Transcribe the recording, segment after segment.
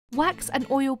Wax and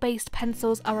oil-based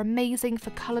pencils are amazing for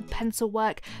coloured pencil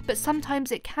work, but sometimes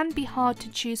it can be hard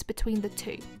to choose between the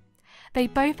two. They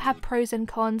both have pros and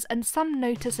cons and some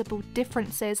noticeable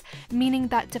differences, meaning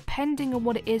that depending on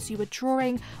what it is you are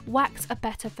drawing, wax are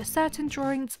better for certain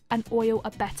drawings and oil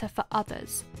are better for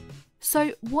others.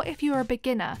 So what if you're a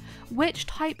beginner? Which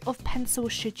type of pencil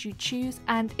should you choose,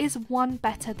 and is one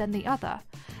better than the other?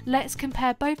 Let's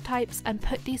compare both types and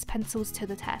put these pencils to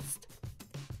the test.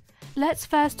 Let's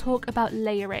first talk about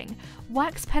layering.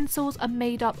 Wax pencils are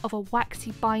made up of a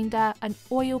waxy binder and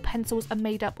oil pencils are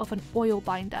made up of an oil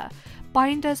binder.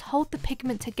 Binders hold the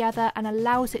pigment together and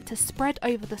allows it to spread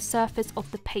over the surface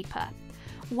of the paper.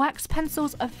 Wax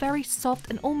pencils are very soft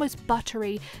and almost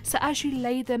buttery, so as you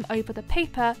lay them over the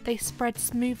paper, they spread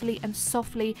smoothly and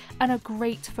softly and are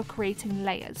great for creating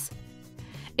layers.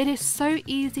 It is so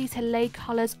easy to lay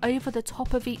colours over the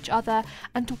top of each other,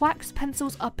 and wax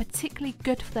pencils are particularly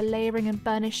good for the layering and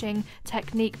burnishing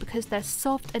technique because they're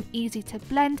soft and easy to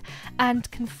blend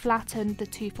and can flatten the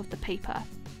tooth of the paper.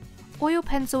 Oil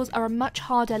pencils are a much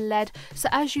harder lead, so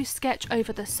as you sketch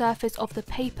over the surface of the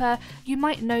paper, you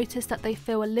might notice that they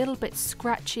feel a little bit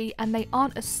scratchy and they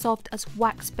aren't as soft as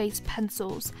wax-based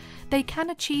pencils. They can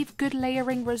achieve good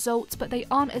layering results, but they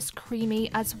aren't as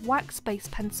creamy as wax-based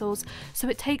pencils, so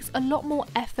it takes a lot more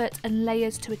effort and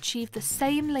layers to achieve the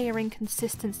same layering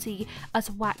consistency as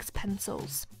wax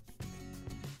pencils.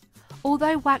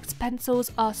 Although wax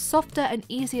pencils are softer and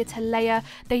easier to layer,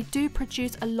 they do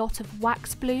produce a lot of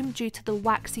wax bloom due to the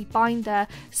waxy binder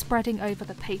spreading over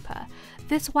the paper.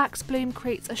 This wax bloom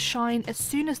creates a shine as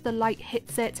soon as the light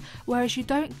hits it, whereas you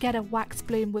don't get a wax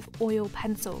bloom with oil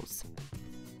pencils.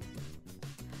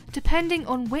 Depending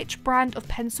on which brand of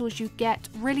pencils you get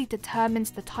really determines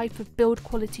the type of build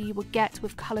quality you will get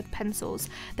with coloured pencils.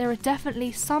 There are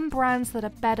definitely some brands that are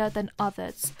better than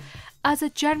others. As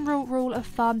a general rule of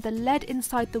thumb, the lead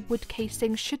inside the wood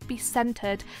casing should be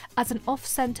centered, as an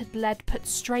off-centered lead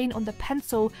puts strain on the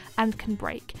pencil and can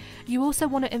break. You also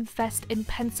want to invest in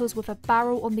pencils with a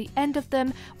barrel on the end of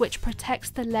them, which protects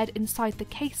the lead inside the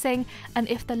casing, and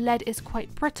if the lead is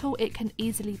quite brittle, it can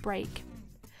easily break.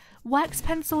 Wax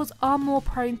pencils are more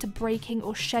prone to breaking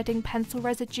or shedding pencil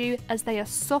residue as they are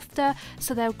softer,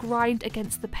 so they'll grind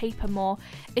against the paper more.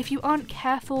 If you aren't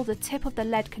careful, the tip of the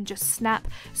lead can just snap,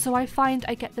 so I find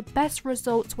I get the best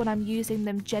results when I'm using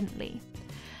them gently.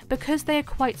 Because they are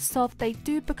quite soft, they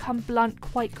do become blunt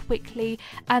quite quickly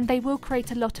and they will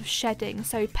create a lot of shedding,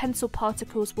 so pencil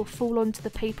particles will fall onto the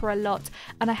paper a lot,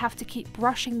 and I have to keep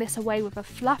brushing this away with a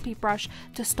fluffy brush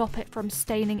to stop it from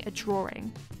staining a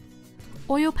drawing.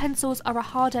 Oil pencils are a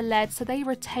harder lead, so they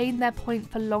retain their point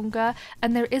for longer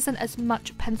and there isn't as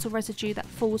much pencil residue that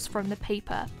falls from the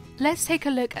paper. Let's take a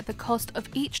look at the cost of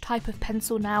each type of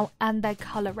pencil now and their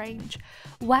colour range.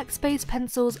 Wax-based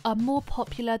pencils are more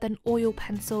popular than oil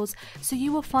pencils, so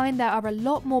you will find there are a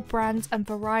lot more brands and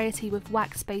variety with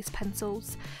wax-based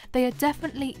pencils. They are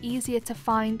definitely easier to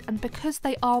find, and because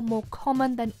they are more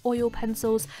common than oil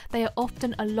pencils, they are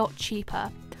often a lot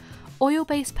cheaper.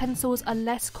 Oil-based pencils are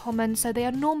less common, so they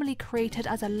are normally created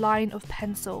as a line of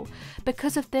pencil.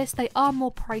 Because of this, they are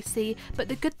more pricey, but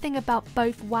the good thing about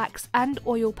both wax and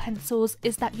oil pencils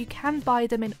is that you can buy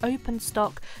them in open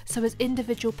stock, so as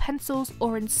individual pencils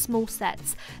or in small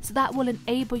sets, so that will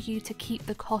enable you to keep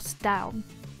the cost down.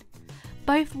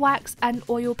 Both wax and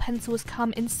oil pencils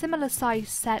come in similar size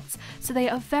sets, so they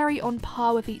are very on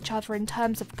par with each other in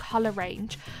terms of colour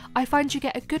range. I find you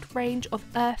get a good range of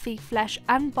earthy, flesh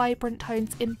and vibrant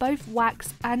tones in both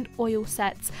wax and oil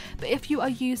sets, but if you are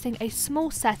using a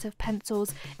small set of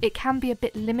pencils, it can be a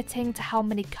bit limiting to how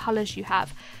many colours you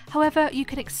have. However, you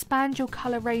can expand your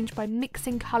colour range by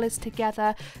mixing colours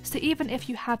together, so even if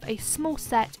you have a small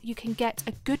set, you can get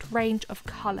a good range of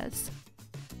colours.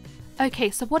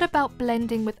 Okay, so what about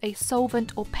blending with a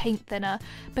solvent or paint thinner?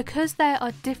 Because there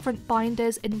are different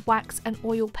binders in wax and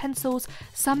oil pencils,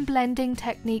 some blending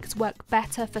techniques work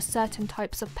better for certain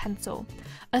types of pencil.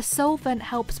 A solvent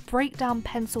helps break down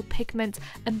pencil pigment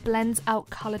and blends out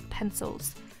coloured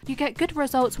pencils. You get good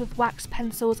results with wax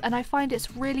pencils, and I find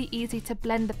it's really easy to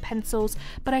blend the pencils,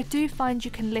 but I do find you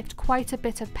can lift quite a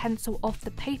bit of pencil off the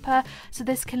paper, so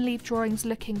this can leave drawings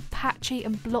looking patchy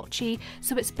and blotchy,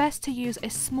 so it's best to use a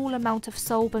small amount of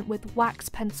solvent with wax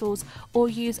pencils or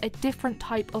use a different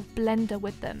type of blender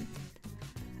with them.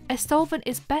 A solvent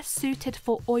is best suited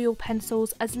for oil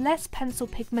pencils as less pencil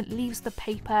pigment leaves the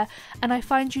paper, and I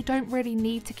find you don't really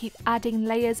need to keep adding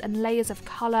layers and layers of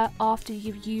colour after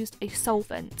you've used a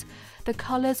solvent. The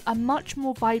colours are much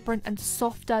more vibrant and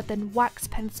softer than wax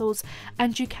pencils,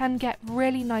 and you can get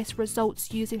really nice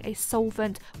results using a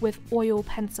solvent with oil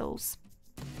pencils.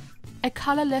 A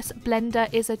colourless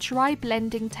blender is a dry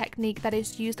blending technique that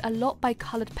is used a lot by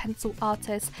coloured pencil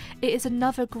artists. It is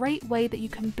another great way that you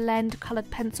can blend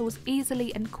coloured pencils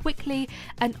easily and quickly,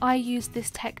 and I use this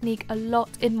technique a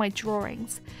lot in my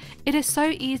drawings. It is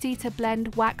so easy to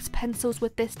blend wax pencils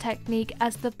with this technique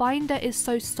as the binder is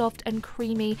so soft and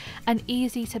creamy and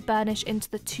easy to burnish into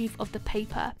the tooth of the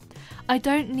paper. I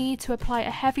don't need to apply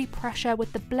a heavy pressure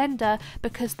with the blender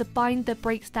because the binder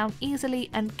breaks down easily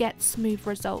and gets smooth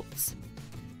results.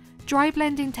 Dry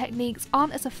blending techniques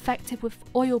aren't as effective with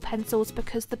oil pencils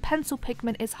because the pencil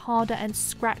pigment is harder and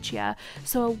scratchier,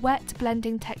 so a wet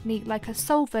blending technique like a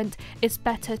solvent is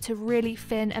better to really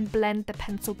thin and blend the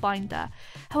pencil binder.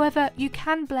 However, you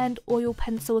can blend oil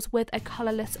pencils with a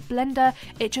colourless blender,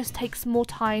 it just takes more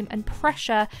time and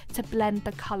pressure to blend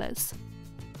the colours.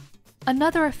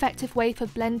 Another effective way for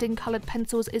blending coloured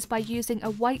pencils is by using a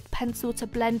white pencil to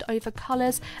blend over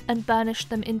colours and burnish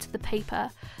them into the paper.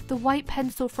 The white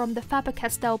pencil from the Faber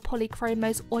Castell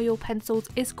Polychromos oil pencils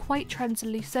is quite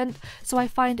translucent, so I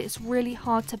find it's really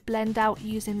hard to blend out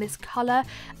using this colour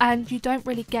and you don't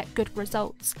really get good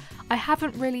results. I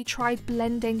haven't really tried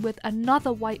blending with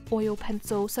another white oil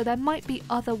pencil, so there might be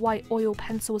other white oil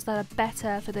pencils that are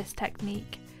better for this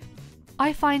technique.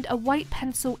 I find a white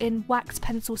pencil in wax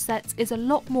pencil sets is a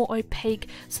lot more opaque,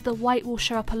 so the white will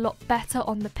show up a lot better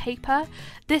on the paper.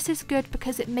 This is good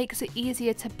because it makes it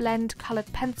easier to blend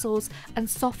coloured pencils and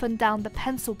soften down the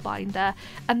pencil binder,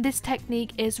 and this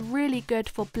technique is really good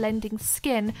for blending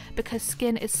skin because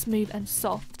skin is smooth and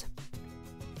soft.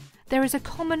 There is a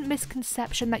common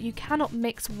misconception that you cannot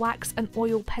mix wax and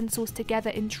oil pencils together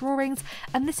in drawings,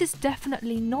 and this is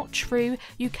definitely not true.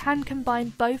 You can combine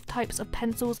both types of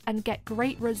pencils and get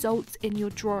great results in your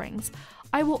drawings.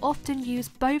 I will often use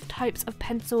both types of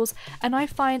pencils, and I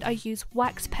find I use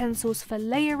wax pencils for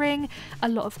layering, a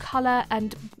lot of colour,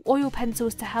 and oil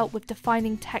pencils to help with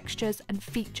defining textures and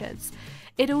features.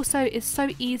 It also is so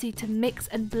easy to mix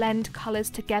and blend colours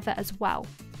together as well.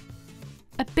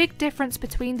 A big difference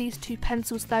between these two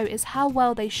pencils though is how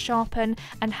well they sharpen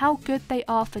and how good they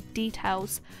are for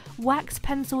details. Wax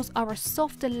pencils are a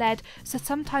softer lead, so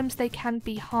sometimes they can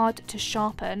be hard to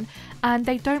sharpen, and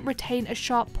they don't retain a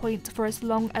sharp point for as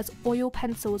long as oil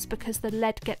pencils because the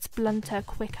lead gets blunter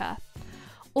quicker.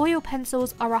 Oil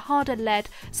pencils are a harder lead,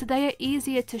 so they are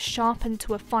easier to sharpen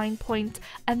to a fine point,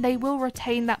 and they will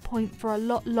retain that point for a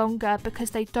lot longer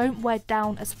because they don't wear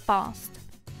down as fast.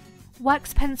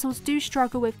 Wax pencils do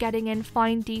struggle with getting in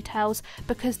fine details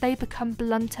because they become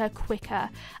blunter quicker.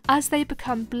 As they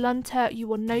become blunter, you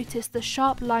will notice the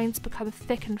sharp lines become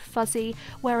thick and fuzzy,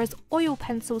 whereas oil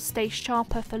pencils stay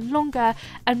sharper for longer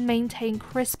and maintain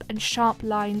crisp and sharp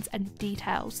lines and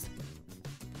details.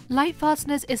 Light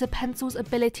fastness is a pencil's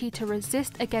ability to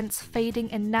resist against fading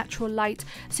in natural light,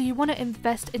 so you want to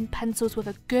invest in pencils with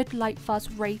a good light fast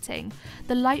rating.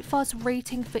 The light fast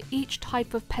rating for each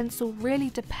type of pencil really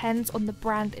depends on the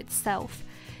brand itself.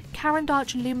 Caran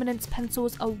D'ache Luminance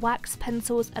pencils are wax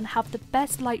pencils and have the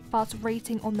best light fast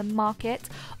rating on the market.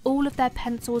 All of their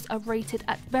pencils are rated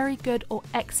at very good or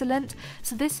excellent,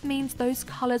 so this means those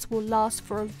colours will last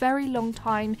for a very long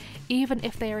time even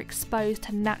if they are exposed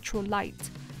to natural light.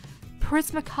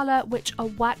 Prismacolor, which are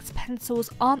wax pencils,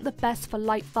 aren't the best for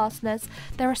light fastness.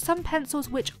 There are some pencils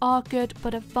which are good,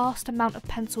 but a vast amount of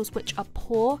pencils which are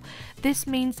poor. This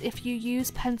means if you use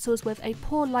pencils with a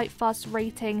poor light fast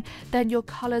rating, then your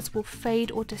colours will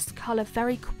fade or discolour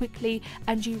very quickly,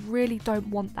 and you really don't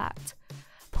want that.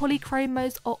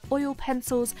 Polychromos are oil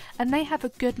pencils and they have a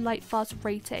good light fast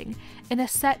rating. In a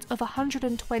set of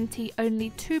 120, only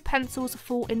 2 pencils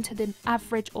fall into the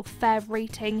average or fair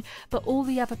rating, but all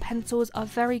the other pencils are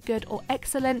very good or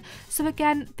excellent, so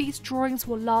again, these drawings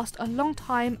will last a long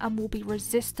time and will be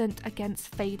resistant against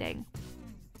fading.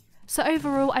 So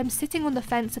overall, I'm sitting on the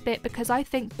fence a bit because I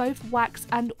think both wax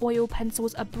and oil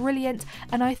pencils are brilliant,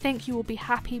 and I think you will be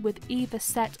happy with either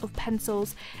set of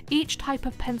pencils. Each type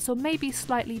of pencil may be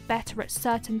slightly better at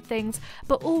certain things,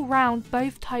 but all round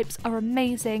both types are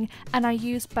amazing and I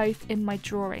use both in my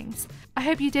drawings. I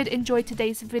hope you did enjoy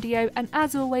today's video, and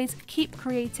as always, keep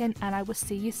creating and I will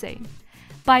see you soon.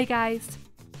 Bye guys!